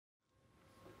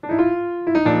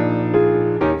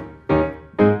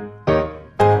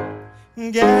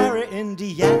Gary,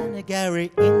 Indiana,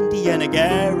 Gary, Indiana,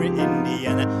 Gary,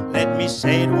 Indiana. Let me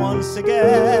say it once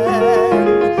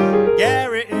again.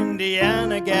 Gary,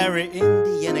 Indiana, Gary,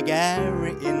 Indiana,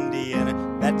 Gary,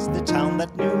 Indiana. That's the town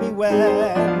that knew me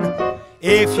well.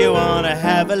 If you want to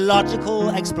have a logical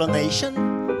explanation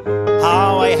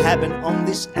how I happen on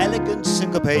this elegant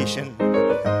syncopation,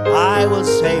 I will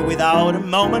say without a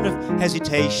moment of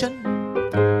hesitation,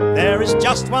 there is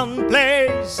just one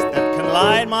place that can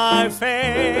light my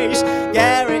face.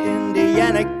 Gary,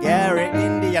 Indiana, Gary,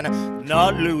 Indiana.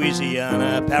 Not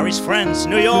Louisiana, Paris, France,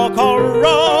 New York or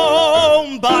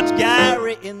Rome, but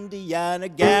Gary, Indiana,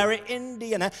 Gary,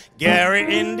 Indiana,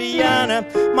 Gary, Indiana,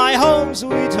 my home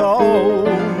sweet home.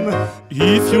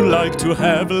 If you like to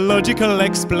have a logical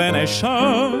explanation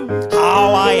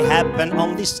how I happen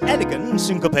on this elegant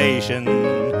syncopation,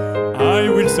 I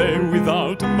will say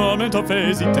without a moment of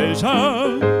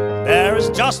hesitation, there is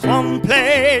just one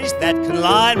place that can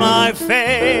light my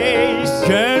face.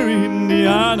 Gary,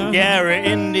 Indiana, Gary,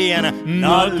 Indiana,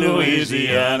 not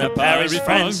Louisiana, Paris,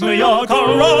 France, New York or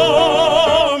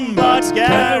Rome, but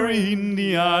Gary,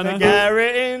 Indiana,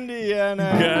 Gary,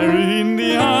 Indiana, Gary,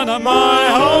 Indiana, my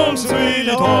home sweet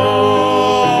home.